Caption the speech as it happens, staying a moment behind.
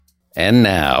And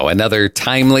now, another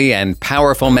timely and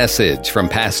powerful message from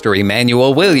Pastor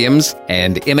Emmanuel Williams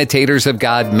and Imitators of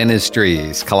God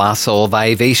Ministries, Colossal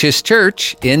Vivacious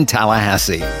Church in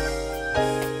Tallahassee.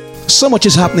 So much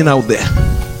is happening out there,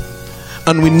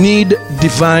 and we need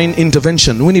divine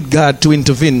intervention. We need God to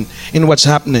intervene in what's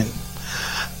happening.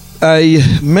 I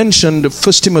mentioned 1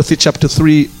 Timothy chapter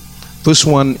 3, verse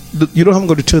 1. You don't have to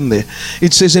go to turn there.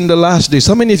 It says in the last days.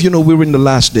 How many of you know we're in the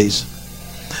last days?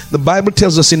 The Bible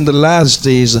tells us in the last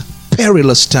days,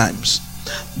 perilous times.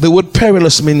 The word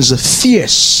perilous means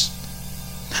fierce.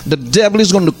 The devil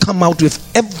is going to come out with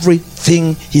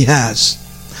everything he has.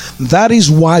 That is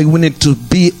why we need to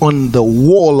be on the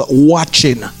wall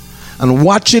watching. And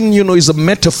watching, is a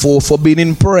metaphor for being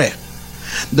in prayer.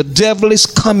 The devil is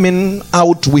coming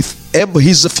out with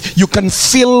you can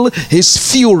feel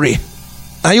his fury.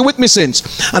 Are you with me,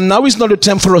 saints? And now is not the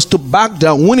time for us to back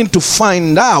down. We need to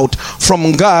find out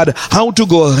from God how to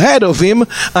go ahead of him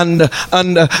and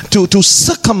to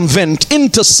circumvent,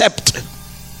 intercept.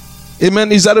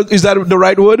 Amen. Is that the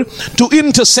right word? To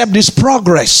intercept this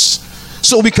progress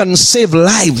so we can save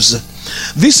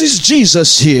lives. This is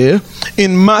Jesus here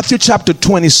in Matthew chapter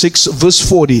 26, verse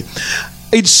 40.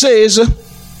 It says,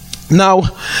 now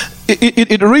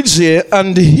it reads here,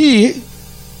 and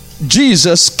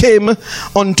Jesus came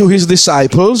unto his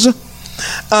disciples,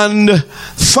 and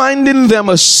finding them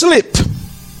asleep,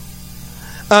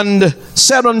 and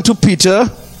said unto Peter,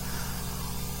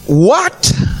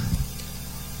 what?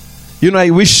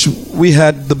 I wish we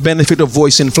had the benefit of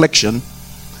voice inflection,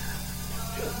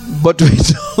 but we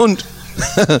don't.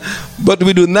 But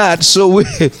we do not. So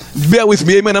bear with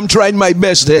me. Amen. I'm trying my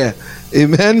best there.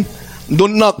 Amen.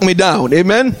 Don't knock me down.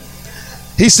 Amen.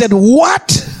 He said,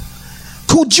 what?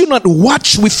 Could you not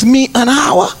watch with me an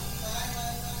hour?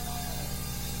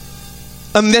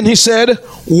 And then he said,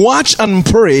 watch and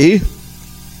pray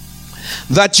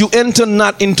that you enter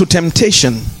not into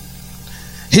temptation.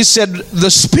 He said, the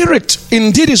spirit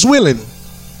indeed is willing.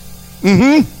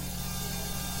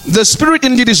 The spirit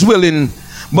indeed is willing,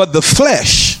 but the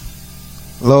flesh,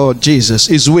 Lord Jesus,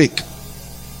 is weak.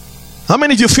 How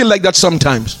many of you feel like that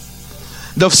sometimes?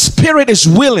 The spirit is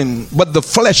willing, but the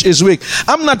flesh is weak.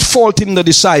 I'm not faulting the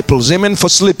disciples, amen, for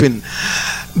sleeping,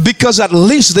 because at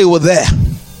least they were there.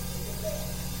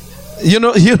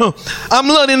 I'm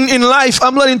learning in life.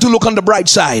 I'm learning to look on the bright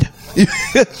side.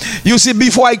 You see,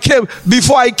 before I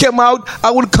came out, I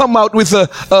would come out with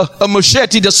a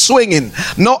machete just swinging.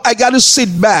 No, I got to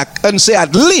sit back and say,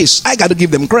 at least I got to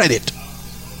give them credit.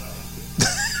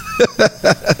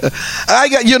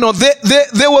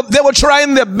 They were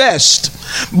trying their best,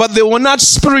 but they were not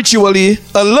spiritually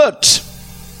alert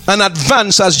and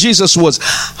advanced as Jesus was.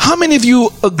 How many of you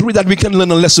agree that we can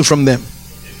learn a lesson from them?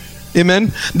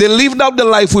 Amen. They lived out the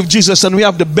life with Jesus, and we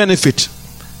have the benefit.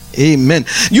 Amen.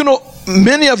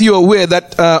 Many of you are aware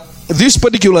that this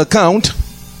particular account,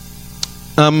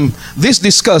 this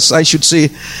discuss, I should say,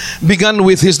 began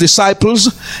with his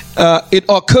disciples. It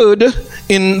occurred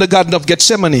in the Garden of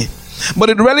Gethsemane. But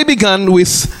it really began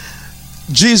with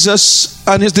Jesus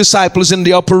and his disciples in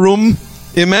the upper room.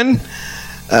 Amen.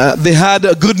 They had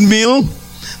a good meal.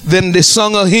 Then they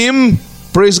sung a hymn.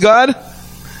 Praise God.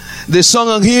 They sung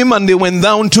a hymn, and they went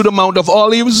down to the Mount of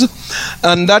Olives.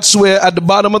 And that's where, at the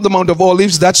bottom of the Mount of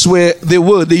Olives, that's where they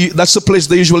were. That's the place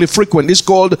they usually frequent. It's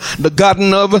called the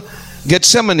Garden of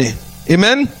Gethsemane.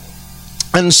 Amen.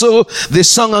 And so they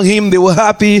sung a hymn. They were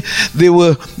happy. They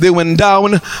went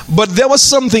down. But there was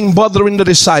something bothering the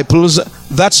disciples.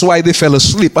 That's why they fell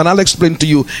asleep. And I'll explain to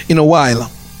you in a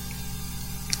while.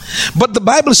 But the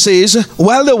Bible says,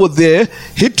 while they were there,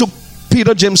 he took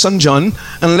Peter, James, and John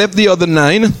and left the other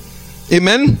 9.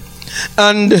 Amen.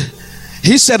 And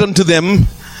he said unto them,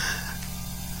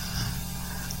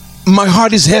 my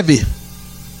heart is heavy.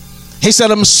 He said,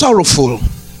 I'm sorrowful.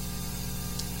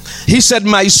 He said,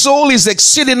 my soul is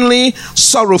exceedingly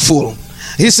sorrowful.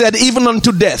 He said, even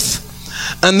unto death.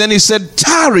 And then he said,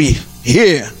 tarry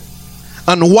here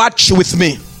and watch with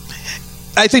me.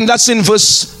 I think that's in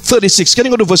verse 36. Can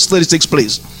you go to verse 36,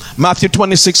 please? Matthew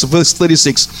 26, verse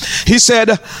 36. He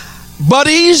said,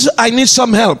 buddies, I need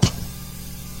some help.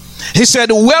 He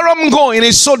said, where I'm going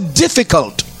is so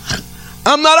difficult.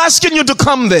 I'm not asking you to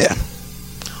come there.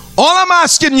 All I'm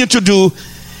asking you to do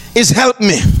is help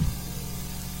me.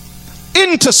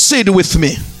 Intercede with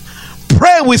me.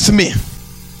 Pray with me.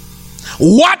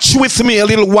 Watch with me a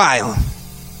little while.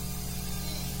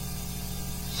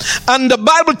 And the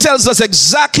Bible tells us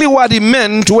exactly what he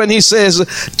meant when he says,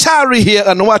 tarry here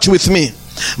and watch with me.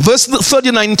 Verse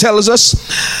 39 tells us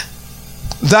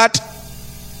that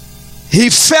he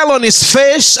fell on his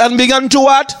face and began to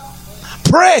what?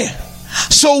 Pray.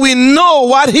 So we know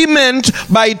what he meant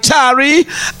by tarry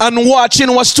and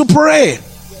watching was to pray.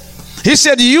 He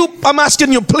said, I'm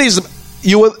asking you, please,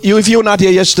 if you were not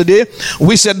here yesterday,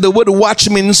 we said the word watch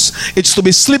means it's to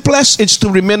be sleepless, it's to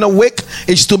remain awake,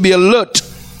 it's to be alert.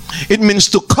 It means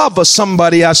to cover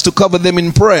somebody as to cover them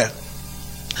in prayer.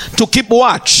 To keep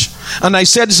watch. And I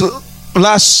said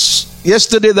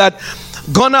yesterday that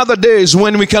gone are the days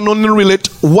when we can only relate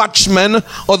watchmen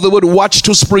or the word watch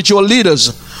to spiritual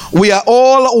leaders. We are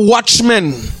all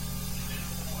watchmen.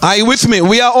 Are you with me?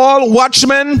 We are all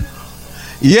watchmen.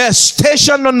 Yes,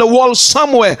 stationed on the wall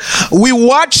somewhere. We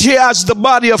watch here as the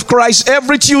body of Christ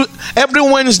every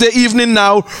Wednesday evening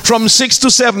now from 6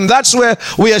 to 7. That's where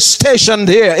we are stationed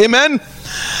here. Amen.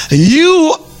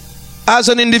 You as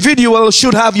an individual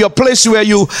should have your place where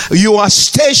you are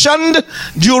stationed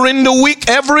during the week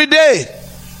every day.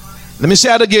 Let me say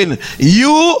that again.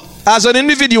 You as an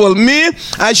individual,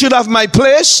 I should have my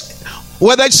place.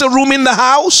 Whether it's a room in the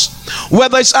house,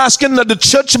 whether it's asking that the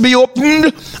church be opened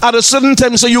at a certain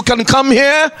time so you can come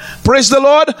here, praise the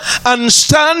Lord, and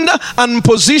stand and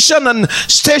position and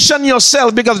station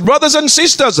yourself. Because brothers and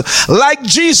sisters, like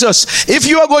Jesus, if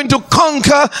you are going to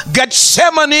conquer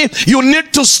Gethsemane, you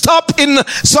need to stop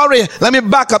let me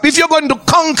back up. If you're going to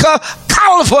conquer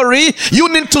Calvary, you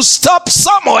need to stop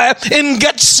somewhere in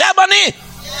Gethsemane.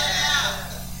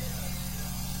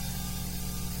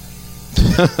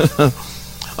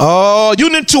 Oh,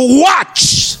 you need to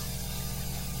watch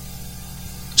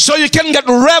so you can get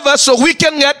so we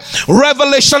can get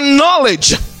revelation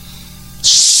knowledge.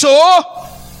 So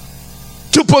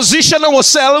to position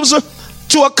ourselves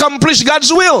to accomplish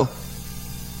God's will.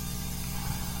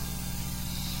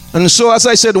 And so as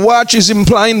I said, watch is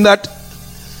implying that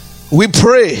we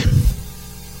pray,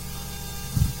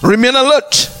 remain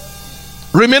alert,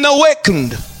 remain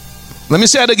awakened. Let me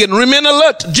say it again, remain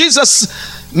alert. Jesus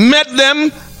met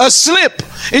them asleep.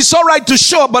 It's all right to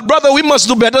show up, but brother, we must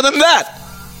do better than that.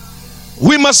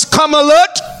 We must come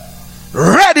alert,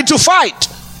 ready to fight.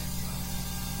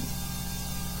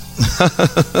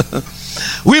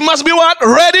 We must be what?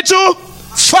 Ready to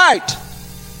fight.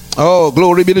 Oh,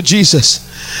 glory be to Jesus.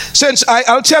 Since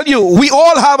I'll tell you, we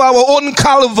all have our own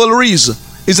Calvaries.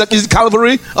 Is it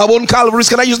Calvary? Our own Calvaries.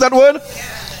 Can I use that word?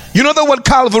 You know the word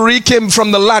Calvary came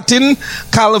from the Latin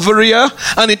Calvaria,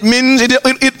 and it means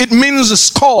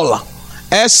skull.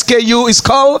 S-K-U is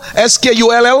skull.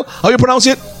 S-K-U-L-L. How you pronounce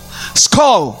it?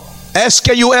 Skull.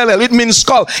 S-K-U-L-L. It means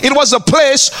skull. It was a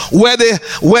place where they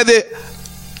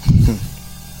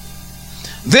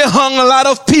hung a lot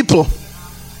of people,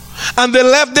 and they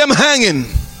left them hanging,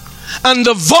 and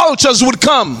the vultures would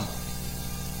come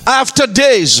after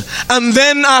days, and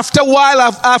then after a while,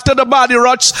 after the body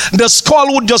rots,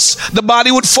 the body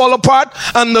would fall apart,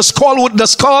 and the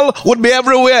skull would be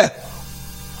everywhere.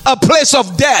 A place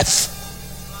of death.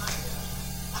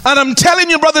 And I'm telling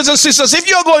you, brothers and sisters, if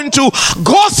you're going to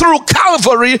go through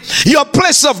Calvary, your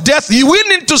place of death, we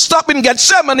need to stop in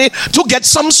Gethsemane to get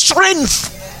some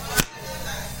strength.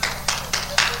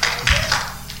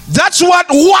 That's what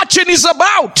watching is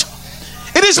about.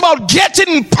 It is about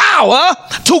getting power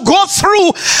to go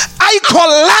through, I call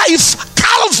life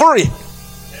Calvary.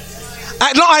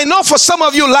 I know for some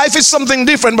of you life is something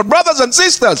different, but brothers and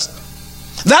sisters,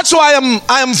 that's why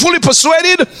I am fully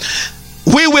persuaded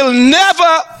we will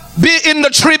never be in the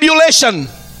tribulation.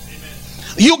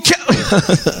 You can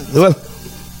well,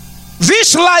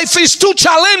 this life is too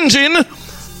challenging,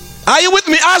 are you with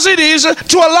me, as it is,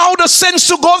 to allow the saints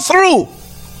to go through.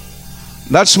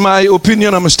 That's my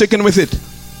opinion. I'm sticking with it.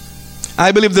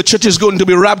 I believe the church is going to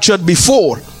be raptured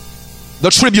before the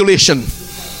tribulation.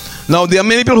 Now, there are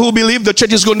many people who believe the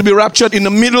church is going to be raptured in the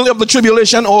middle of the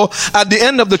tribulation or at the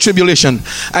end of the tribulation.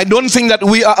 I don't think that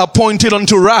we are appointed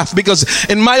unto wrath, because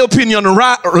in my opinion,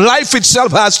 life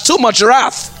itself has too much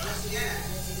wrath.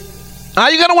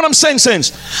 You got what I'm saying,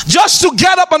 saints? Just to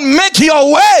get up and make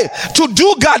your way to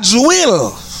do God's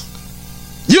will,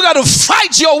 you got to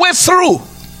fight your way through.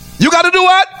 You got to do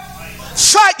what?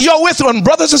 Fight your way through. And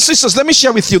brothers and sisters, let me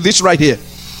share with you this right here.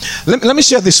 Let me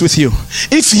share this with you.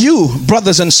 If you,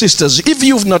 brothers and sisters, if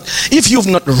you've not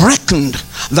reckoned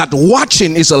that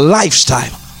watching is a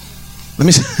lifestyle, let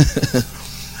me say,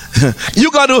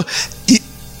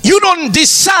 you don't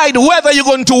decide whether you're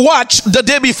going to watch the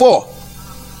day before.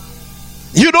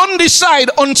 You don't decide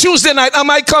on Tuesday night,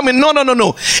 am I coming? No.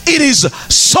 It is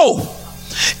so.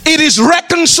 It is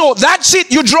reckoned so. That's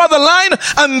it. You draw the line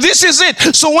and this is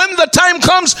it. So when the time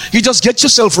comes, you just get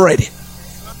yourself ready.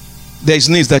 There's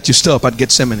needs that you stop at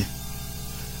Gethsemane.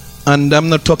 And I'm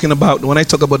not talking about, when I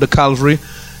talk about the Calvary,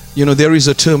 you know, there is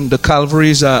a term, the Calvary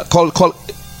is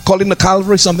calling the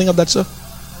Calvary, something of that sort.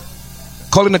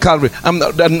 Calling the Calvary.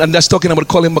 And that's talking about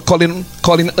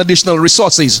calling additional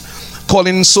resources.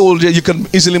 Calling soldier you can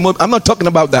easily move. I'm not talking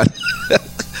about that.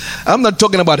 I'm not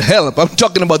talking about help. I'm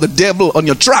talking about the devil on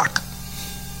your track.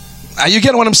 You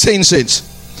get what I'm saying, saints?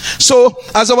 So,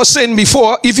 as I was saying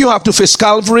before, if you have to face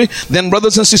Calvary, then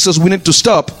brothers and sisters, we need to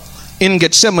stop in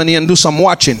Gethsemane and do some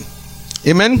watching.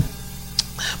 Amen?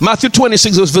 Matthew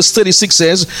 26 verse 36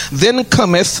 says, Then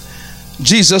cometh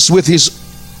Jesus with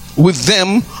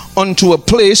them unto a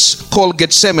place called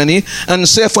Gethsemane, and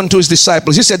saith unto his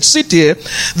disciples, he said, sit here.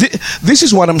 This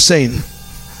is what I'm saying.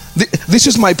 This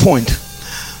is my point.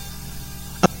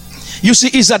 You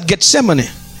see, is at Gethsemane.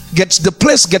 The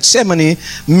place Gethsemane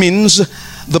means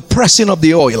the pressing of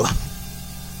the oil.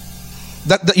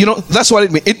 That's what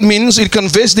it means. It means, it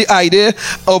conveys the idea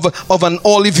of an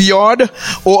olive yard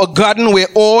or a garden where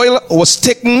oil was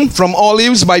taken from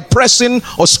olives by pressing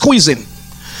or squeezing.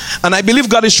 And I believe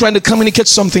God is trying to communicate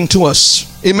something to us.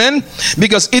 Amen?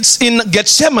 Because it's in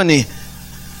Gethsemane.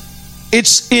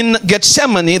 It's in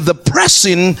Gethsemane the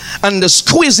pressing and the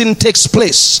squeezing takes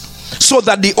place so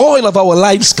that the oil of our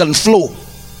lives can flow.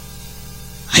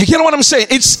 You get what I'm saying?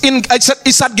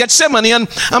 It's at Gethsemane, and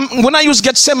when I use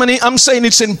Gethsemane, I'm saying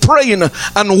it's in praying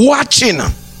and watching.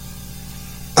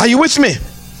 Are you with me?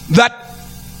 That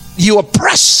you are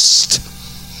pressed.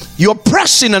 You're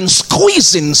pressing and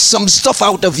squeezing some stuff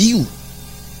out of you.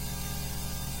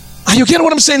 Are you getting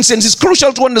what I'm saying, saints? It's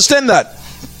crucial to understand that.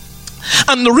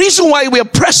 And the reason why we are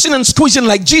pressing and squeezing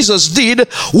like Jesus did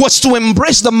was to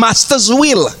embrace the Master's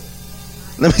will.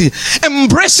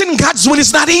 Embracing God's will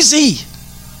is not easy.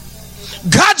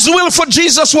 God's will for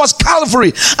Jesus was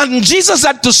Calvary, and Jesus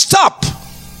had to stop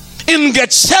in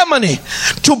Gethsemane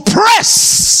to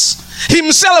press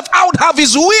himself out of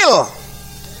his will,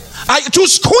 to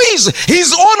squeeze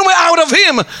his own way out of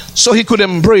him so he could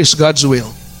embrace God's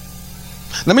will.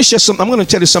 Let me share something. I'm going to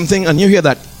tell you something, and you hear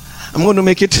that. I'm going to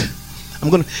make it.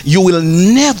 You will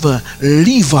never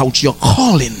live out your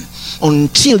calling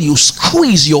until you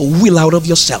squeeze your will out of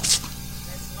yourself.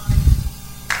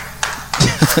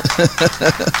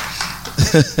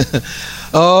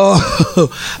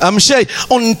 Oh, I'm saying,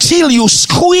 until you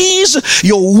squeeze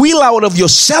your will out of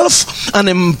yourself and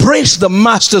embrace the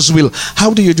Master's will.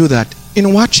 How do you do that?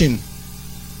 In watching,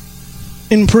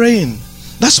 in praying.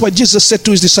 That's why Jesus said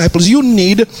to his disciples, you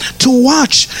need to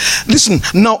watch. Listen,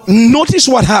 now notice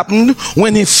what happened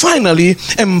when he finally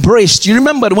embraced. You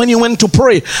remember when he went to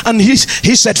pray and he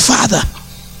said, Father,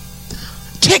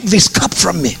 take this cup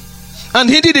from me. And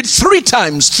he did it 3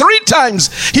 times. 3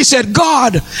 times he said,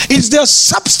 God, is there a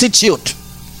substitute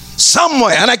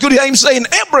somewhere? And I could hear him saying,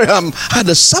 Abraham had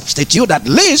a substitute at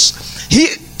least.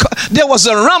 There was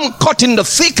a ram caught in the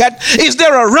thicket. Is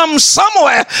there a ram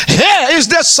somewhere? Here, is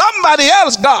there somebody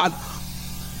else, God?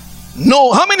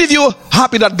 No. How many of you are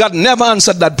happy that God never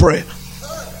answered that prayer?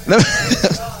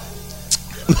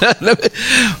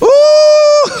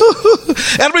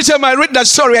 Every time I read that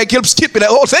story, I keep skipping.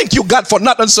 Oh, thank you, God, for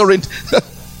not answering.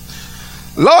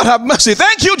 Lord have mercy.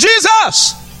 Thank you,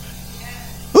 Jesus.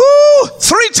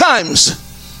 3 times.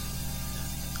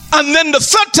 And then the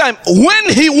 3rd time, when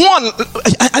he won,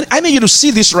 I need you to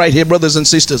see this right here, brothers and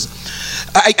sisters.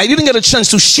 I didn't get a chance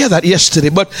to share that yesterday,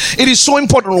 but it is so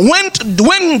important.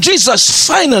 When Jesus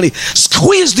finally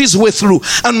squeezed his way through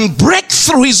and break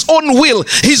through his own will,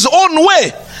 his own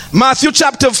way. Matthew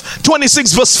chapter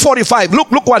 26 verse 45.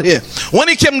 Look what here. When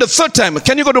he came the 3rd time,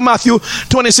 can you go to Matthew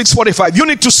 26 45? You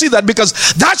need to see that, because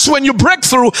that's when you break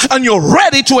through and you're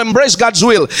ready to embrace God's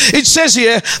will. It says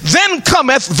here, then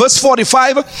cometh, verse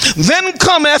 45, then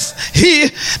cometh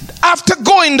he, after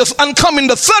going and coming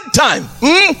the 3rd time.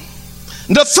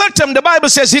 The 3rd time, the Bible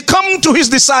says he come to his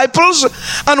disciples,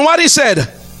 and what he said?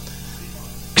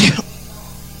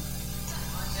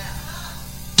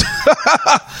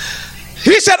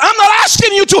 He said, I'm not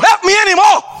asking you to help me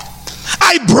anymore.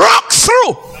 I broke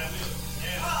through.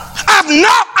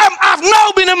 I've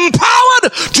now been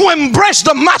empowered to embrace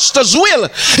the Master's will.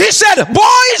 He said,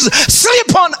 boys,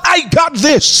 sleep on. I got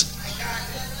this.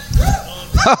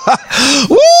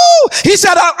 Woo! He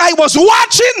said, I was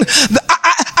watching.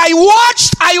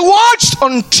 I watched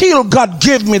until God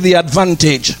gave me the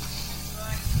advantage.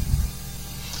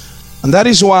 And that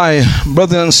is why,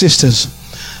 brothers and sisters,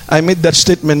 I made that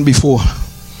statement before.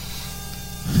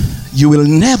 You will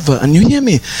never, and you hear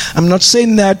me, I'm not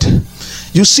saying that,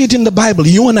 you see it in the Bible,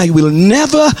 you and I will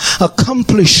never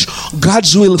accomplish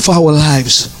God's will for our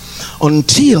lives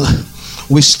until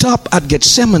we stop at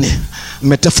Gethsemane,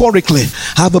 metaphorically,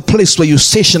 have a place where you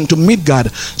station to meet God,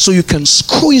 so you can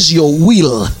squeeze your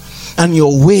will and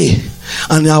your way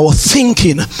and our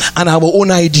thinking and our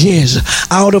own ideas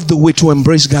out of the way to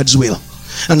embrace God's will.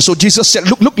 And so Jesus said,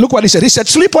 look what he said. He said,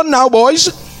 sleep on now, boys.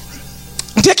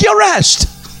 Take your rest.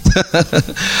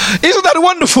 Isn't that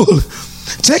wonderful?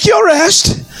 Take your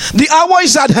rest. The hour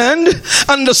is at hand,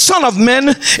 and the Son of Man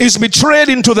is betrayed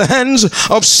into the hands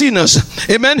of sinners.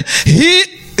 Amen.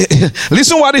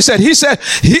 Listen what he said. He said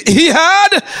he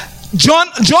had John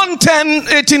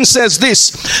 10:18 says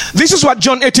this. This is what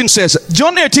John 18 says.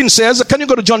 John 18 says, can you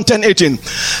go to John 10:18?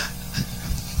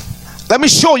 Let me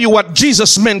show you what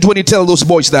Jesus meant when he told those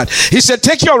boys that. He said,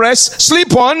 take your rest,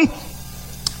 sleep on.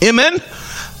 Amen.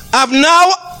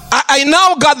 I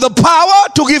now got the power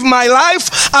to give my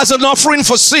life as an offering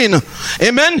for sin.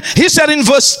 Amen. He said in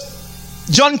verse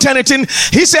John 10:18,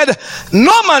 he said,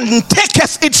 no man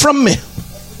taketh it from me.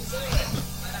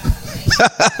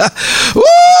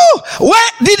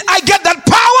 Where did I get that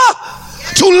power?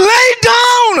 To lay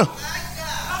down.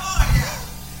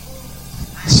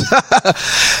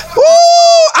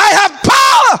 I have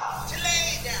power.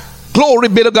 Glory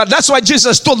be to God. That's why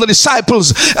Jesus told the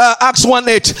disciples, Acts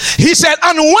 1:8, he said,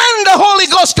 and when the Holy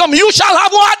Ghost come, you shall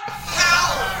have what?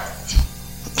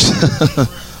 Power.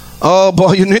 Oh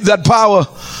boy, you need that power.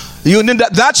 You need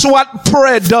that. That's what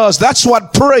prayer does. That's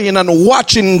what praying and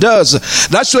watching does.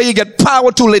 That's where you get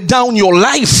power to lay down your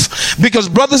life. Because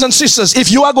brothers and sisters, if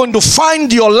you are going to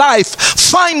find your life,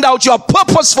 find out your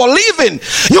purpose for living,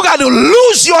 you got to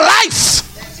lose your life.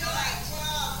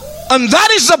 And that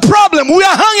is the problem. We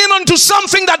are hanging on to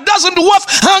something that doesn't worth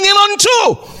hanging on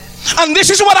to. And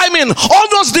this is what I mean. All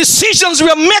those decisions we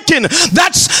are making,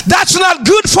 that's not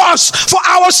good for us, for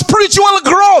our spiritual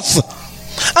growth.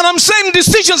 And I'm saying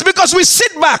decisions because we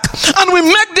sit back and we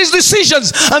make these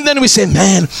decisions and then we say,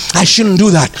 man, I shouldn't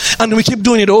do that. And we keep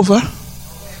doing it over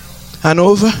and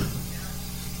over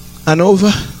and over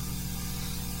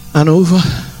and over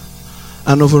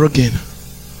and over again.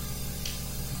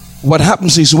 What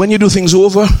happens is when you do things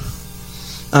over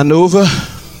and over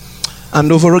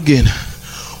and over again,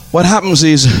 what happens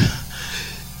is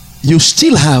you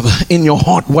still have in your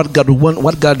heart what God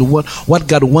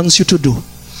wants you to do.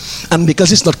 And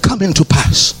because it's not coming to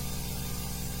pass,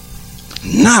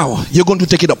 now you're going to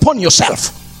take it upon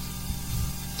yourself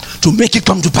to make it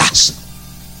come to pass.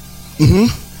 You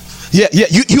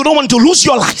don't want to lose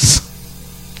your life,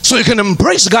 so you can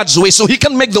embrace God's way, so he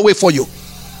can make the way for you.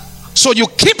 So you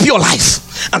keep your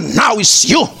life, and now it's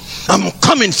you. I'm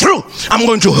coming through. I'm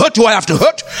going to hurt who I have to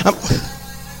hurt.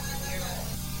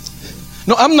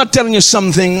 No, I'm not telling you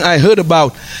something I heard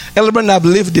about. Elder Brand, I've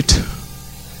lived it.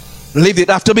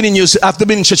 After being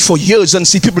in church for years and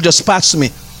see people just pass me.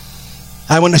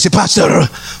 When I say pastor,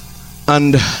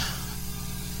 and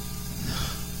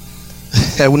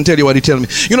I wouldn't tell you what he tell me.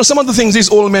 You know, some of the things these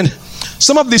old men,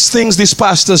 some of these things these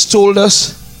pastors told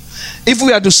us, if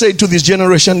we had to say it to this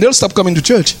generation, they'll stop coming to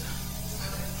church.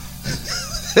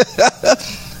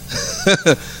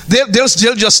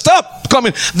 They'll just stop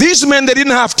coming. These men, they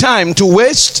didn't have time to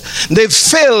waste. They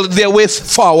failed their way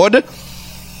forward.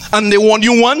 And they warned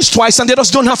you once, twice, and they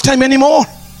just don't have time anymore.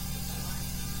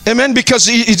 Amen. Because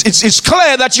it's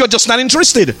clear that you're just not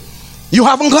interested. You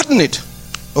haven't gotten it.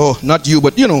 Oh, not you,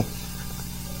 but you know.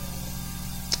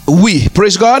 We,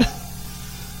 praise God.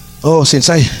 Oh, since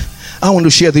I want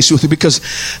to share this with you because,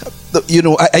 you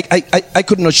know, I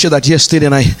could not share that yesterday,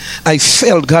 and I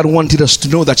felt God wanted us to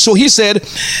know that. So he said,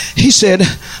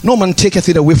 no man taketh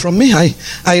it away from me.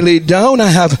 I lay down. I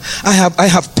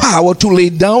have power to lay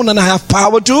down, and I have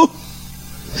power to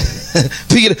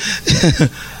Peter.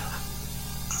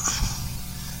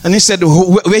 And he said,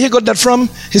 where he got that from?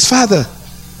 His father.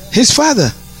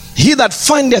 He that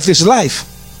findeth his life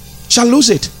shall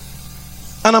lose it.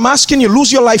 And I'm asking you,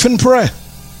 lose your life in prayer.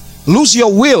 Lose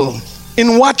your will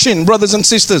in watching, brothers and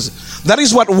sisters. That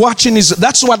is what watching is.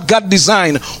 That's what God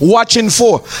designed watching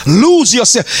for. Lose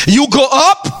yourself. You go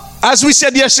up, as we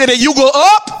said yesterday, you go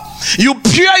up, you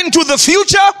peer into the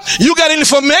future, you get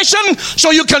information so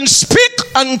you can speak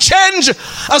and change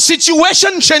a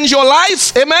situation, change your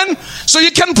life. Amen. So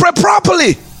you can pray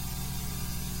properly.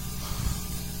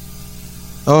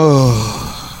 Oh.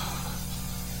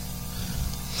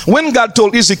 When God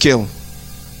told Ezekiel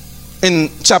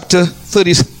in chapter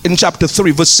 3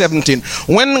 verse 17,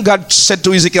 when God said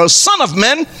to Ezekiel, son of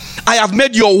man, I have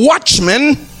made you a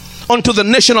watchman unto the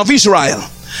nation of Israel.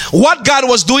 What God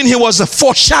was doing, he was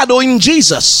foreshadowing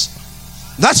Jesus.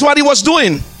 That's what he was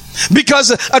doing. Because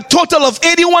a total of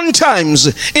 81 times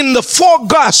in the 4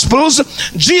 gospels,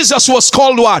 Jesus was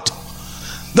called what?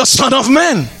 The Son of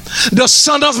Man. The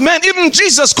Son of Man. Even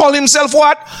Jesus called himself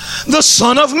what? The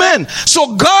Son of Man.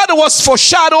 So God was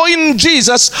foreshadowing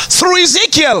Jesus through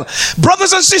Ezekiel.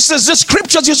 Brothers and sisters, the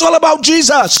scriptures is all about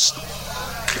Jesus.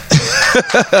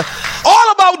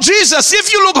 all about Jesus.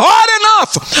 If you look hard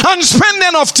enough and spend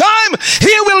enough time,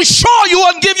 he will show you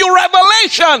and give you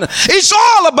revelation. It's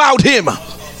all about him.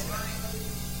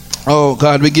 Oh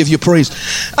God, we give you praise.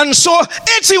 And so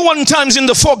 81 times in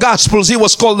the 4 Gospels he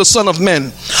was called the Son of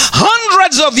Man.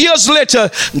 Hundreds of years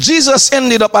later, Jesus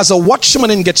ended up as a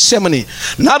watchman in Gethsemane,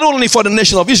 not only for the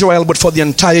nation of Israel, but for the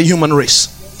entire human race.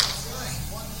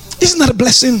 Isn't that a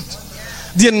blessing?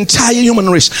 The entire human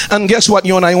race. And guess what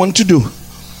you and I want to do?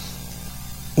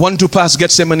 Want to pass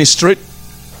Gethsemane straight?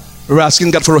 We're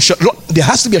asking God for a shortcut. Look, there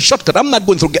has to be a shortcut. I'm not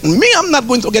going through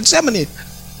Gethsemane.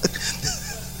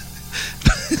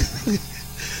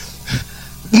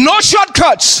 No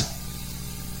shortcuts.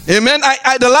 Amen.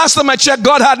 The last time I checked,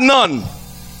 God had none.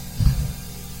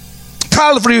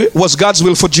 Calvary was God's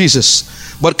will for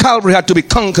Jesus, but Calvary had to be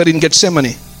conquered in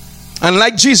Gethsemane. And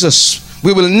like Jesus,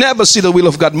 we will never see the will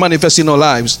of God manifest in our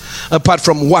lives apart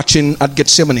from watching at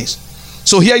Gethsemane.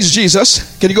 So here is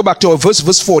Jesus. Can you go back to our verse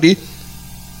 40?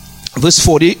 Verse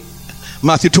 40,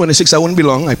 Matthew 26. I won't be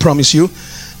long, I promise you.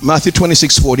 Matthew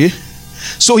 26:40.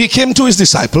 So he came to his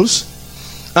disciples,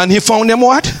 and he found them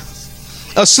what?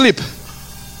 Asleep.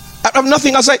 I have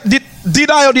nothing. As I did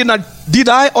I or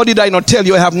did I not tell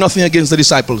you I have nothing against the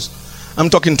disciples? I'm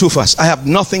talking too fast. I have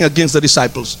nothing against the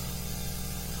disciples.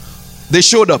 They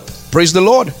showed up. Praise the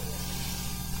Lord.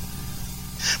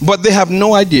 But they have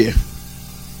no idea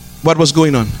what was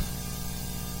going on.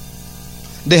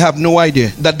 They have no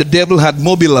idea that the devil had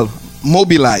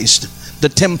mobilized the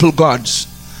temple guards.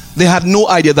 They had no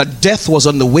idea that death was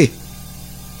on the way.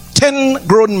 10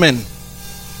 grown men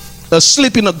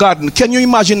asleep in a garden. Can you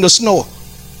imagine the snow?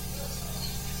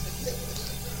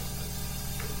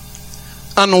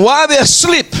 And while they're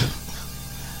asleep,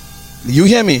 you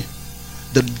hear me?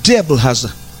 The devil has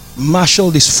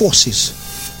marshaled his forces,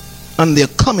 and they're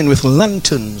coming with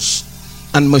lanterns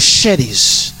and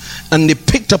machetes, and they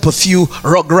picked up a few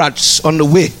rugrats on the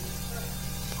way,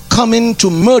 coming to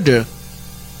murder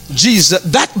Jesus.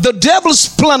 That the devil's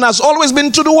plan has always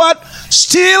been to do what?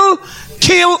 Steal,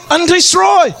 kill, and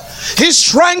destroy. He's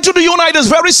trying to do unite this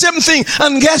very same thing.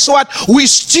 And guess what? We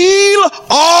still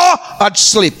are at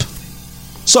sleep.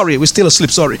 Sorry, we're still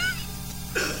asleep. Sorry.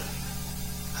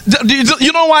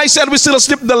 You know why I said we're still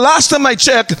asleep? The last time I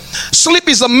checked, sleep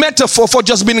is a metaphor for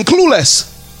just being clueless.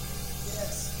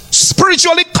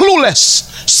 Spiritually clueless.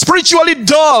 Spiritually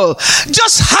dull.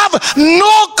 Just have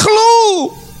no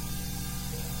clue.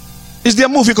 Is there a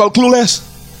movie called Clueless?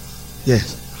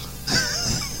 Yes.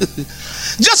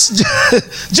 just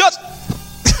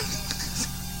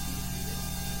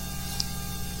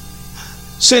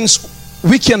since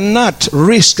we cannot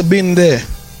risk being there,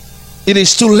 it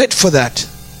is too late for that.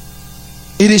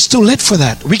 It is too late for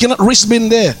that. We cannot risk being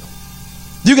there.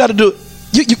 You got to do.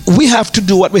 We have to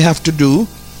do what we have to do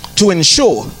to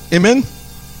ensure, amen,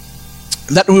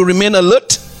 that we remain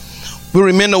alert, we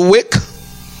remain awake,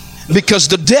 because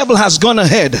the devil has gone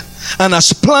ahead and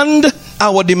has planned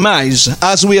our demise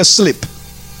as we are asleep.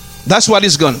 That's what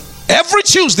he's done. Every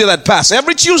Tuesday that passes,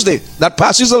 every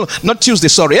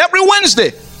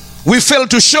Wednesday, we fail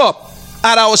to show up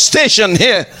at our station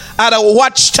here, at our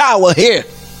watchtower here.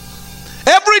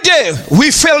 Every day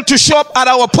we fail to show up at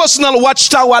our personal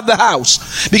watchtower at the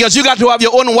house, because you got to have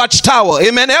your own watchtower.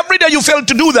 Amen. Every day you fail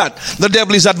to do that, the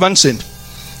devil is advancing.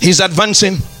 He's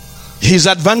advancing. He's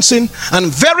advancing, and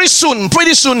very soon,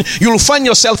 pretty soon, you'll find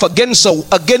yourself against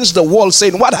the wall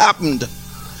saying, what happened?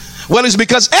 Well, it's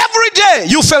because every day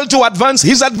you fail to advance,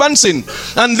 he's advancing.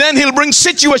 And then he'll bring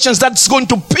situations that's going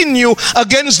to pin you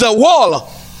against the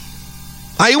wall.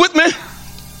 Are you with me?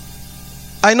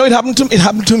 I know it happened to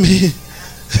me.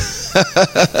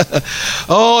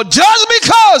 Oh, just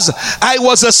because I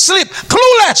was asleep,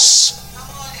 clueless,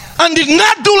 and did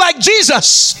not do like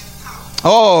Jesus.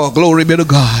 Oh, glory be to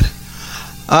God.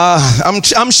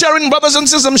 I'm sharing, brothers and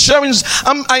sisters.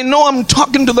 I know I'm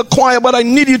talking to the choir, but I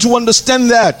need you to understand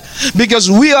that,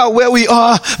 because we are where we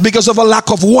are because of a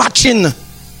lack of watching.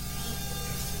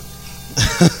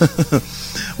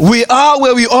 We are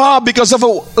where we are because of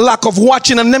a lack of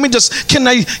watching. And let me just, can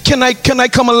I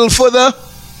come a little further?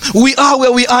 We are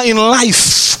where we are in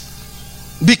life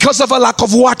because of a lack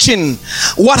of watching.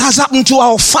 What has happened to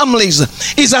our families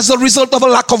is as a result of a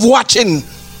lack of watching.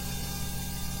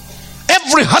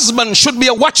 Every husband should be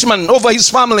a watchman over his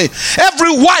family.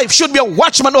 Every wife should be a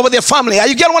watchman over their family. Are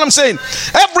you getting what I'm saying?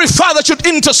 Every father should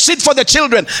intercede for their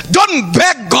children. Don't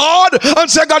beg God and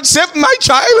say, God, save my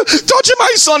child, touch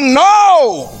my son.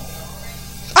 No.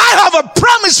 I have a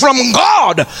promise from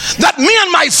God that me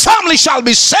and my family shall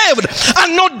be saved,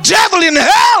 and no devil in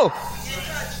hell.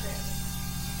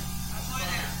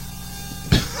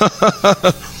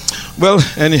 Well,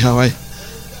 anyhow, I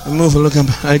move. Look,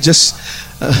 I just,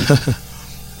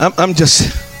 I'm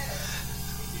just.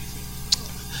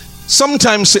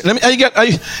 Sometimes,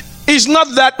 it's not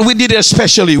that we did it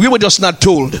especially. We were just not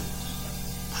told.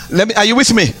 Are you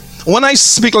with me? When I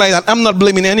speak like that, I'm not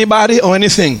blaming anybody or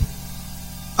anything.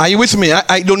 Are you with me?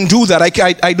 I don't do that.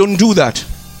 I don't do that.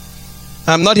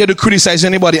 I'm not here to criticize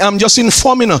anybody. I'm just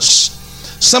informing us.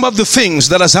 Some of the things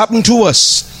that has happened to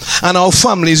us and our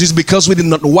families is because we did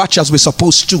not watch as we're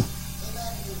supposed to.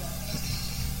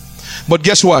 But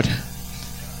guess what?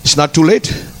 It's not too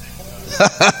late.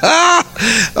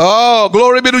 Oh,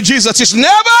 glory be to Jesus. It's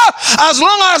never, as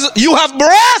long as you have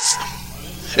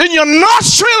breath in your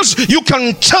nostrils, you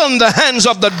can turn the hands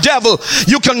of the devil.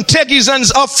 You can take his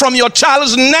hands off from your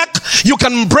child's neck. You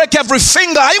can break every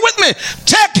finger. Are you with me?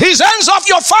 Take his hands off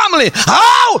your family.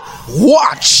 How?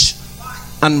 Watch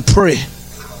and pray.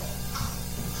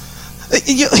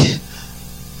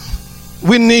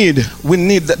 We need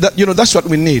that, that's what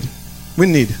we need. We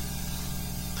need.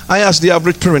 I ask the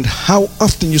average parent, how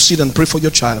often you sit and pray for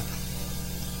your child?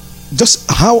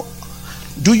 Just how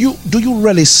do you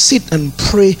really sit and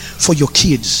pray for your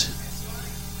kids?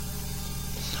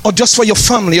 Or just for your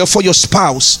family or for your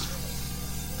spouse?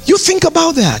 You think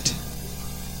about that.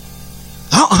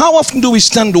 How often do we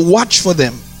stand to watch for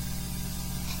them?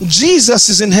 Jesus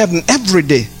is in heaven every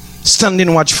day,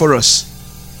 standing watch for us.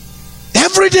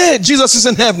 Every day Jesus is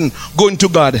in heaven, going to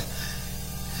God.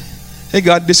 Hey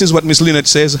God, this is what Miss Lynette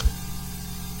says.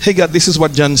 Hey God, this is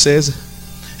what John says.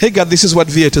 Hey God, this is what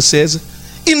Vieta says.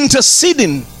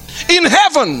 Interceding in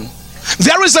heaven.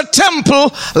 There is a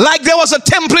temple like there was a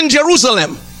temple in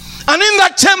Jerusalem. And in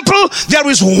that temple there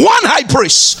is one high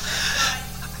priest.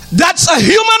 That's a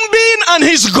human being and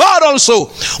he's God also.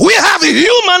 We have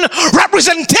human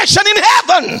representation in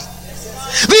heaven.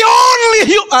 The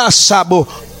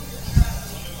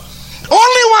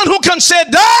only one who can say,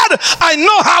 Dad, I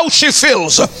know how she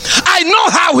feels. I know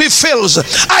how he feels.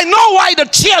 I know why the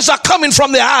tears are coming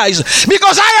from their eyes.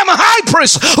 Because I am a high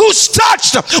priest who's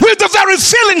touched with the very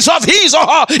feelings of his or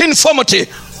her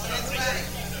infirmity.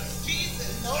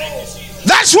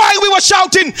 That's why we were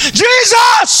shouting,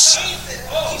 Jesus!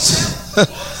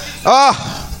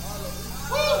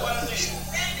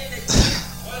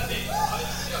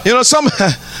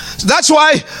 That's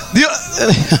why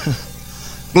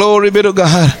glory be to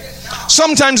God.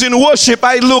 Sometimes in worship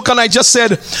I look and I just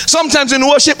said, sometimes in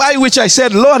worship I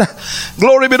said, Lord,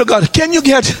 glory be to God, can you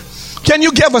give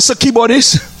us a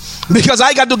keyboardist? Because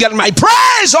I got to get my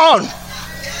praise on.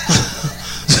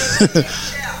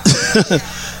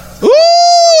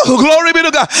 Ooh, glory be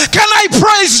to God. Can I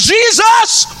praise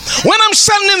Jesus? When I'm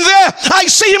standing there, I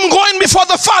see him going before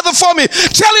the Father for me,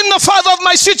 telling the Father of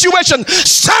my situation,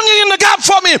 standing in the gap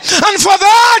for me, and for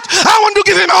that I want to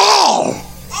give him all.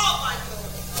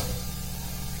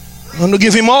 I want to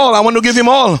give him all. I want to give him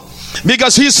all.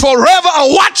 Because he's forever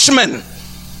a watchman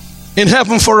in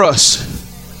heaven for us.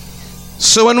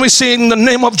 So when we sing the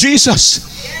name of Jesus,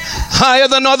 higher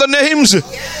than other names,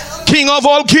 King of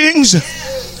all kings,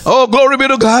 oh, glory be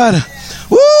to God.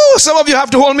 Woo, some of you have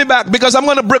to hold me back because I'm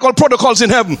going to break all protocols in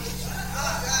heaven.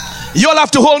 You'll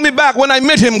have to hold me back when I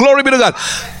meet him. Glory be to God.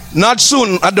 Not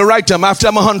soon, at the right time, after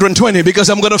I'm 120, because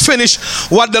I'm going to finish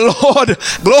what the Lord,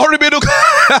 glory be to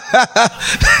God.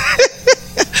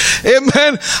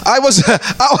 Amen. I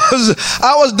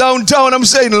was downtown. I'm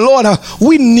saying, Lord,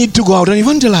 we need to go out and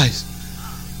evangelize.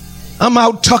 I'm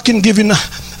out talking, giving,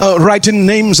 writing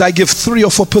names. I give 3 or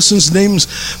 4 persons names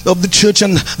of the church,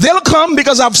 and they'll come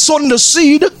because I've sown the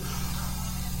seed.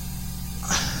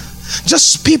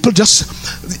 Just people, just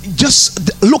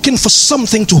looking for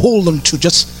something to hold on to,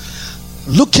 just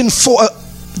looking for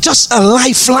just a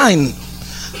lifeline,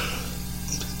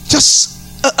 just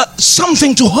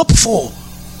something to hope for.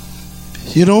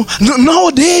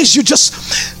 Nowadays you just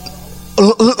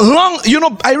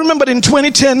I remember in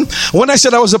 2010 when I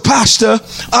said I was a pastor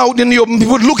out in the open,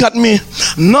 people would look at me.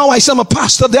 Now I say I'm a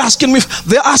pastor. They're asking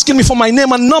me for my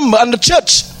name and number and the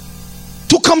church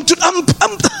to come to.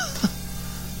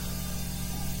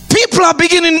 People are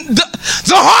beginning. The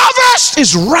harvest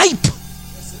is ripe.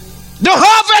 The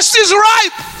harvest is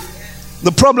ripe.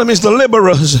 The problem is the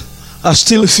laborers are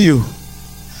still few.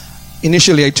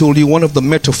 Initially I told you one of the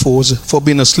metaphors for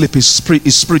being asleep is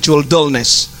spiritual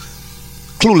dullness,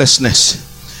 cluelessness.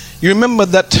 You remember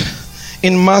that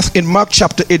in Mark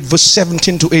chapter 8 verse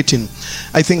 17 to 18.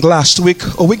 I think last week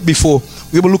or week before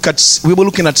we were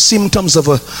looking at symptoms of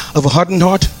a hardened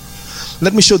heart.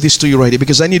 Let me show this to you right here,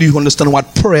 because I need you to understand what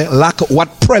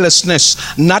prayerlessness,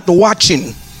 not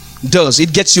watching, does.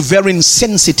 It gets you very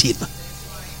insensitive.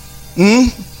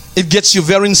 It gets you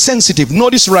very insensitive.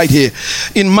 Notice right here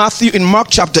in Mark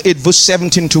chapter 8, verse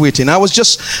 17 to 18. I was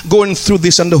just going through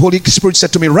this and the Holy Spirit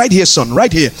said to me, right here, son,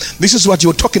 right here. This is what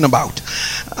you're talking about.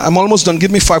 I'm almost done.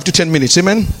 Give me 5 to 10 minutes.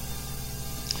 Amen.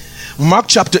 Mark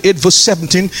chapter 8, verse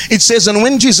 17. It says, and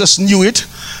when Jesus knew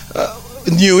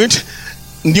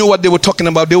what they were talking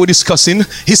about, they were discussing,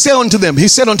 he said unto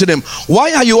them,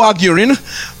 why are you arguing?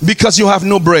 Because you have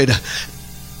no bread.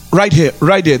 Right here.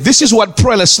 This is what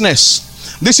prayerlessness,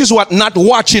 this is what not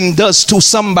watching does to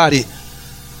somebody.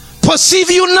 Perceive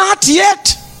you not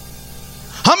yet?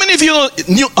 How many of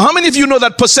you know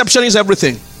that perception is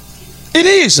everything? It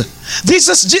is. This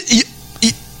is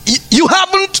you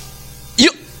haven't.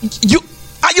 You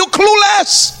are you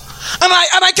clueless? And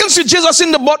I can see Jesus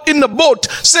in the boat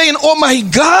saying, "Oh my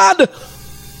God,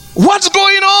 what's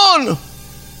going on?"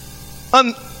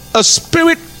 And a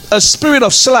spirit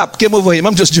of slap came over him.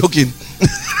 I'm just joking.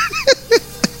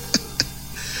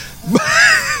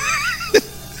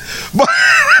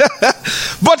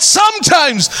 But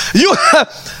sometimes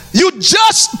you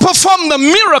just perform the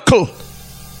miracle,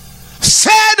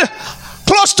 fed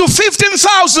close to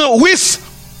 15,000 with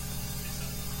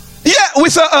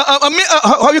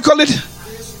how you call it?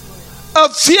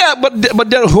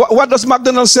 But what does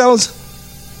McDonald's sell?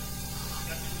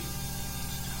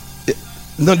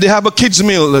 No, they have a kids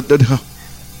meal. A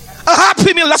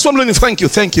happy meal. That's what I'm learning. Thank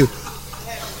you.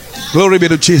 Glory be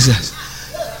to Jesus.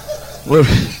 Well,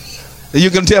 you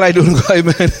can tell I don't go,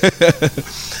 amen.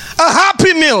 A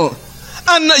happy meal.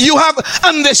 And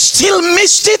they still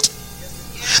missed it.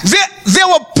 They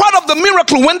were part of the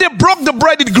miracle. When they broke the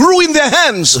bread, it grew in their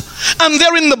hands. And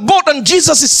they're in the boat, and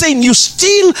Jesus is saying, you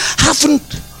still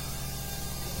haven't.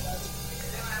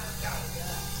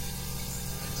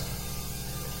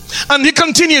 And he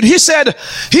continued. He said,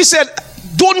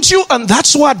 don't you, and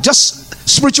that's what, just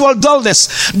spiritual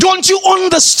dullness. Don't you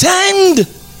understand?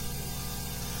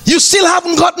 You still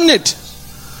haven't gotten it.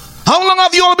 How long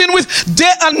have you all been with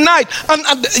day and night?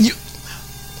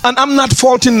 And I'm not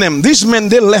faulting them. These men,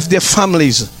 they left their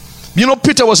families. You know,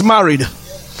 Peter was married,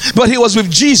 but he was with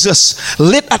Jesus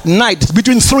late at night,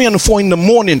 between 3 and 4 in the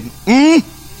morning.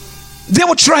 They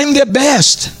were trying their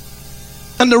best.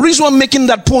 And the reason I'm making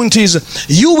that point is,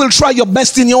 you will try your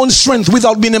best in your own strength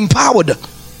without being empowered.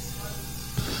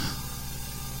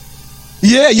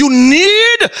 Yeah, you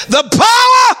need the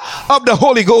power of the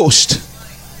Holy Ghost.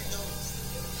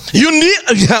 You need,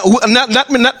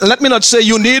 let me not say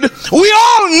you need, we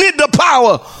all need the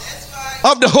power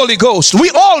of the Holy Ghost. We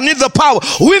all need the power.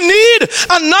 We need,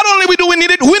 and not only do we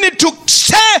need it, we need to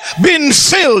stay being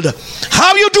filled.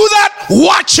 How you do that?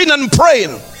 Watching and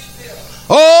praying.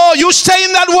 Oh, you stay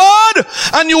in that word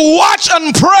and you watch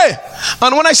and pray.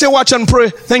 And when I say watch and pray,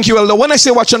 thank you, Elder. When I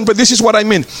say watch and pray, this is what I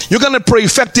mean. You're going to pray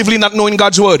effectively not knowing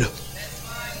God's word.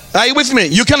 Are you with me?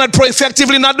 You cannot pray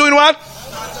effectively not doing what?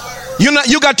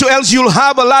 You got to, else you'll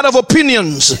have a lot of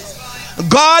opinions.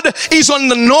 God is on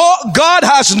the God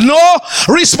has no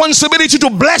responsibility to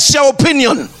bless your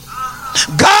opinion.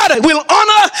 God will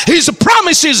honor his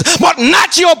promises, but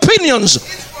not your opinions.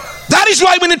 That is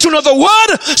why we need to know the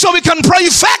word so we can pray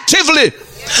effectively.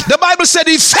 The Bible said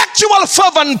effectual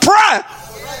fervent prayer.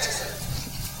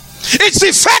 It's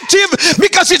effective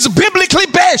because it's biblically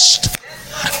based.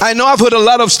 I know I've heard a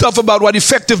lot of stuff about what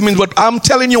effective means, but I'm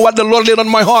telling you what the Lord laid on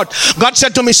my heart. God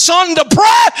said to me, son, the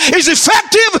prayer is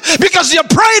effective because you're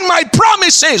praying my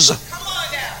promises.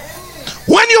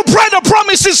 When you pray, the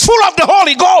promise is full of the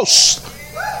Holy Ghost.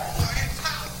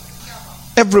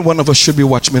 Every one of us should be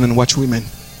watchmen and watchwomen.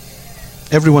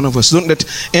 Every one of us. Don't let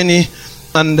any,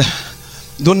 and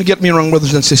don't get me wrong,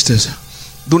 brothers and sisters,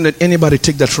 don't let anybody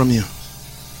take that from you.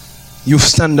 You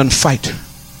stand and fight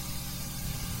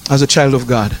as a child of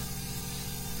God.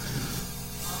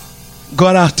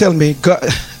 God, tell me, God,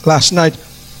 last night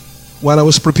while I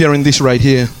was preparing this right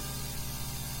here,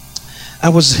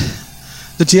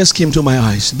 the tears came to my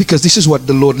eyes because this is what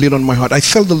the Lord laid on my heart. I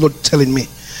felt the Lord telling me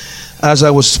as I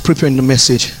was preparing the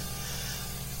message.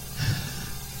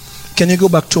 Can you go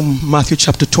back to Matthew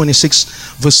chapter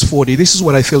 26 verse 40? This is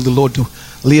what I felt the Lord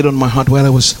laid on my heart while I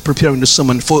was preparing the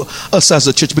sermon for us as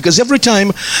a church. Because every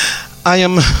time I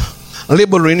am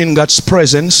laboring in God's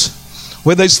presence,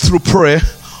 whether it's through prayer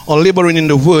or laboring in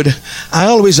the word, I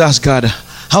always ask God,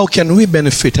 how can we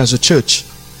benefit as a church?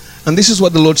 And this is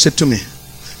what the Lord said to me.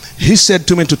 He said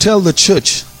to me to tell the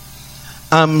church,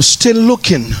 I'm still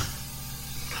looking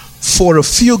for a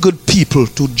few good people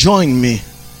to join me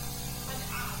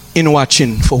in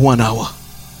watching for 1 hour.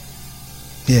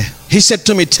 Yeah. He said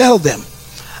to me, tell them,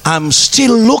 I'm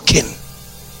still looking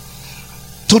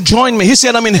to join me. He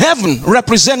said, I'm in heaven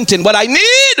representing, but I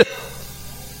need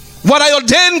what I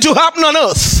ordained to happen on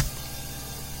earth.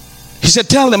 He said,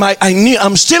 tell them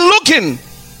I'm still looking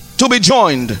to be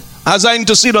joined as I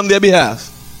intercede on their behalf.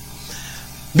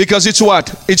 Because it's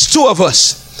what? It's two of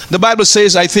us. The Bible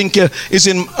says, I think it's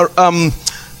in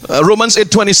Romans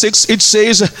 8:26.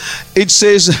 It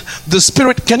says the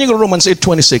Spirit. Can you go Romans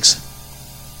 8:26?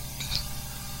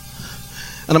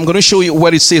 And I'm going to show you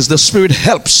what it says. The Spirit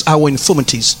helps our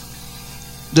infirmities.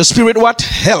 The Spirit what?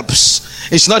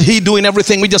 Helps. It's not He doing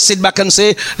everything. We just sit back and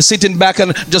sitting back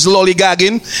and just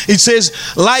lollygagging. It says,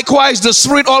 likewise, the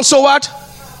Spirit also what?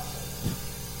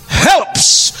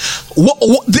 Helps.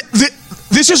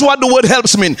 This is what the word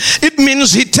helps mean. It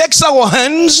means He takes our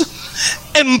hands,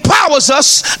 empowers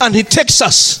us, and He takes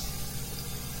us.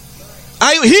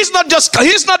 He's not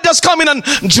just coming and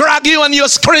drag you and you're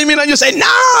screaming and you say,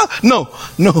 no.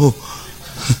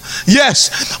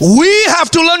 Yes, we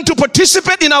have to learn to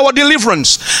participate in our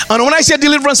deliverance. And when I say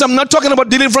deliverance, I'm not talking about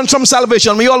deliverance from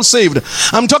salvation. We all saved.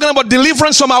 I'm talking about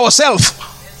deliverance from ourselves.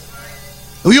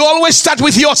 You always start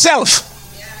with yourself.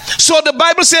 So the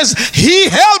Bible says He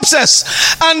helps us,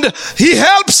 and He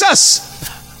helps us.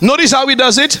 Notice how He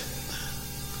does it.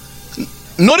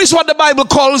 Notice what the Bible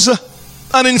calls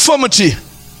an infirmity.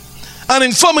 An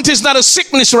infirmity is not a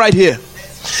sickness right here.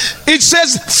 It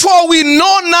says, for we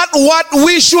know not what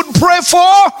we should pray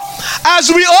for as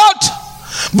we ought,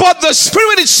 but the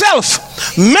Spirit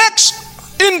itself makes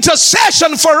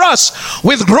intercession for us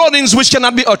with groanings which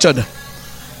cannot be uttered.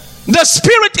 The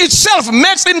Spirit itself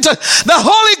makes the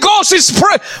Holy Ghost is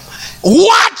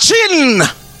watching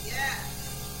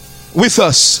with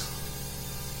us.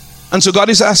 And so God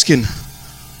is asking,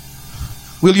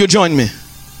 will you join me?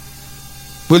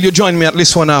 Will you join me at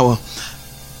least for an hour?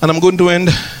 And I'm going to end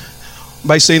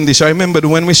by saying this. I remember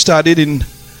when we started in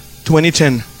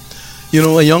 2010,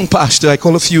 a young pastor, I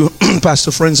call a few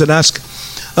pastor friends and ask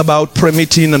about prayer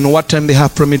meeting and what time they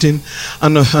have prayer meeting,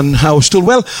 and I was told,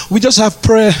 well, we just have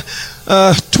prayer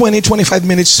 20-25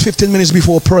 minutes, 15 minutes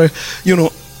before prayer,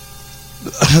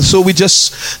 so we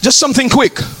just something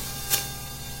quick,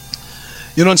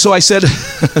 and so I said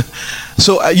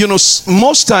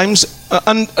most times,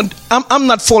 and I'm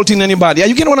not faulting anybody.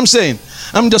 You get what I'm saying?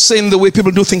 I'm just saying the way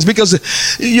people do things, because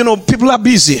people are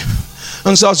busy.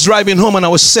 And so I was driving home and I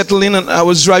was settling, and I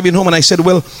was driving home and I said,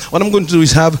 well, what I'm going to do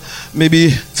is have maybe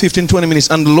 15-20 minutes.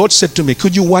 And the Lord said to me,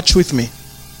 could you watch with me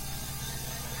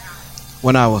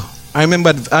 1 hour? I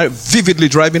remember vividly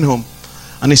driving home,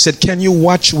 and He said, can you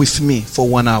watch with me for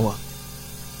 1 hour?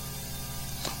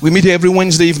 We meet every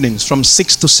Wednesday evenings from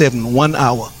 6 to 7, 1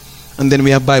 hour, and then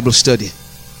we have Bible study.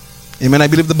 Amen. I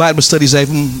believe the Bible studies are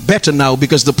even better now,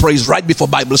 because the prayer is right before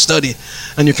Bible study,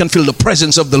 and you can feel the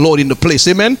presence of the Lord in the place.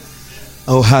 Amen.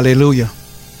 Oh, hallelujah.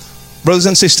 Brothers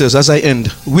and sisters, as I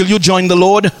end, will you join the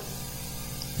Lord?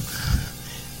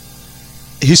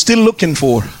 He's still looking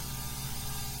for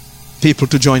people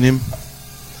to join Him.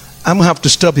 I'm going to have to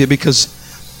stop here, because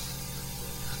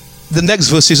the next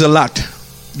verse is a lot.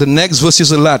 The next verse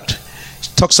is a lot. It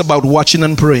talks about watching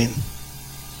and praying.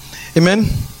 Amen.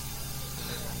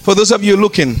 For those of you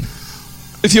looking,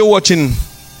 if you're watching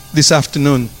this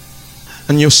afternoon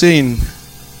and you're saying,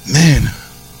 man,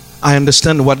 I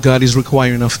understand what God is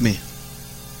requiring of me,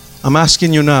 I'm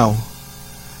asking you now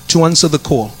to answer the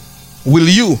call. Will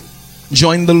you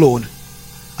join the Lord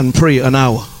and pray an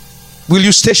hour? Will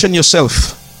you station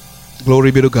yourself? Glory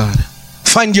be to God.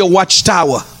 Find your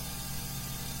watchtower.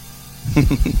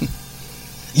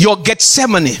 Your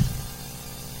Gethsemane,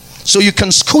 so you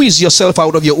can squeeze yourself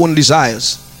out of your own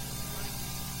desires.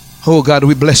 Oh God,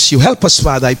 we bless you. Help us,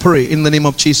 Father, I pray, in the name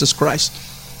of Jesus Christ.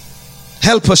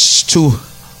 Help us to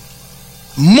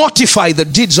mortify the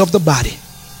deeds of the body.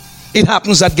 It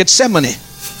happens at Gethsemane.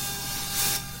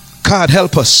 God,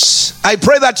 help us. I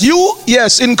pray that you,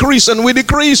 yes, increase and we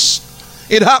decrease.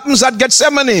 It happens at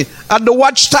Gethsemane, at the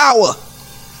watchtower.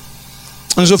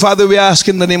 And so, Father, we ask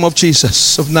in the name of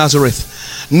Jesus of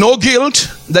Nazareth, no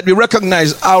guilt, that we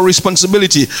recognize our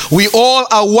responsibility. We all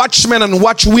are watchmen and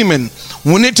watchwomen.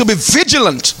 We need to be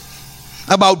vigilant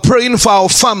about praying for our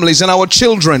families and our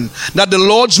children, that the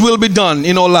Lord's will be done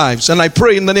in our lives. And I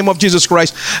pray in the name of Jesus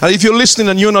Christ, and if you're listening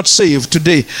and you're not saved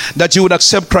today, that you would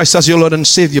accept Christ as your Lord and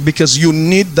Savior, because you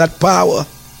need that power.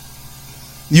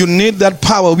 You need that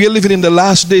power. We are living in the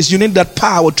last days. You need that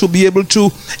power to be able to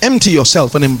empty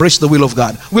yourself and embrace the will of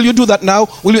God. Will you do that now?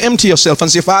 Will you empty yourself and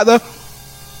say, Father,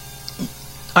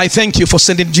 I thank you for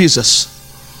sending Jesus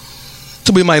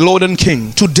to be my Lord and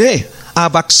King. Today,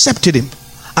 I've accepted Him.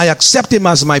 I accept Him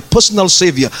as my personal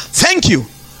Savior. Thank you.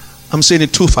 I'm saying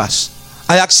it too fast.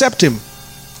 I accept Him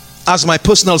as my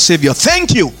personal Savior.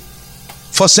 Thank you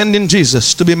for sending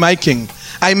Jesus to be my King.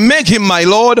 I make him my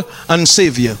Lord and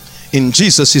Savior in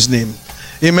Jesus' name.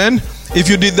 Amen. If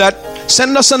you did that,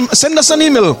 send us an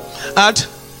email at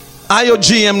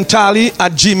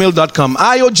iogmtally@gmail.com.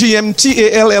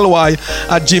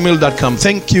 iogmtally@gmail.com.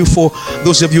 Thank you for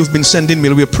those of you who've been sending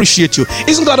mail. We appreciate you.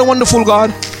 Isn't God a wonderful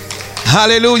God?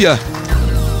 Hallelujah.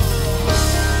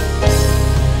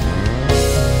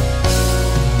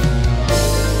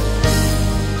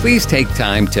 Please take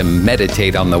time to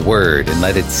meditate on the Word and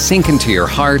let it sink into your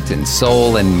heart and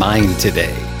soul and mind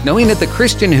today, knowing that the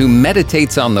Christian who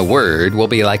meditates on the Word will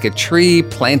be like a tree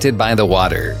planted by the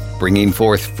water, bringing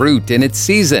forth fruit in its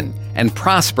season and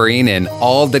prospering in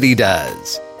all that he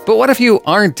does. But what if you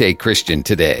aren't a Christian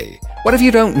today? What if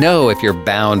you don't know if you're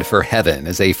bound for heaven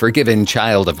as a forgiven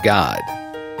child of God?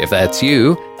 If that's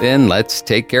you, then let's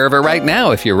take care of it right now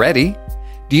if you're ready.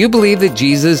 Do you believe that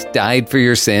Jesus died for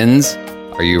your sins?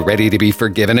 Are you ready to be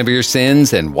forgiven of your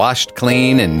sins and washed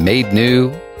clean and made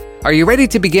new? Are you ready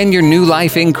to begin your new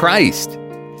life in Christ?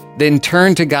 Then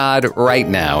turn to God right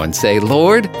now and say,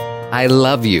 Lord, I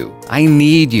love you. I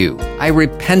need you. I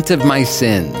repent of my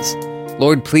sins.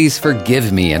 Lord, please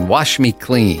forgive me and wash me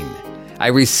clean. I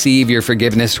receive your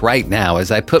forgiveness right now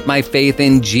as I put my faith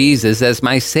in Jesus as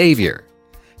my Savior.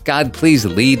 God, please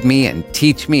lead me and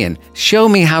teach me and show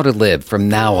me how to live from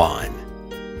now on.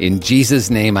 In Jesus'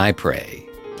 name I pray.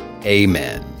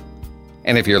 Amen.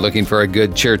 And if you're looking for a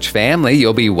good church family,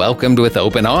 you'll be welcomed with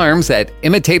open arms at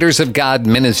Imitators of God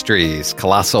Ministries,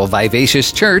 Colossal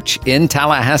Vivacious Church in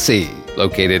Tallahassee,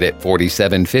 located at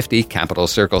 4750 Capitol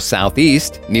Circle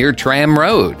Southeast near Tram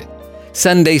Road.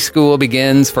 Sunday school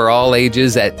begins for all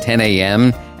ages at 10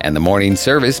 a.m., and the morning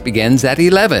service begins at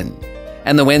 11,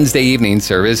 and the Wednesday evening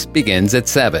service begins at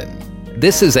 7.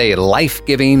 This is a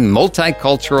life-giving,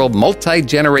 multicultural,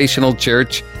 multi-generational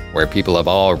church where people of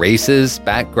all races,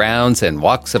 backgrounds, and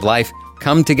walks of life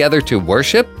come together to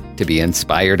worship, to be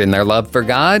inspired in their love for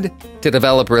God, to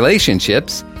develop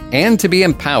relationships, and to be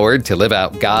empowered to live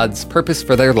out God's purpose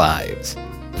for their lives.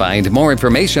 Find more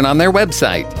information on their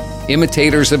website,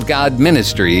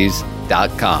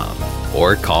 imitatorofgodministries.com,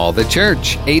 or call the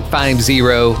church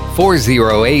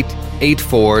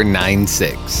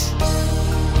 850-408-8496.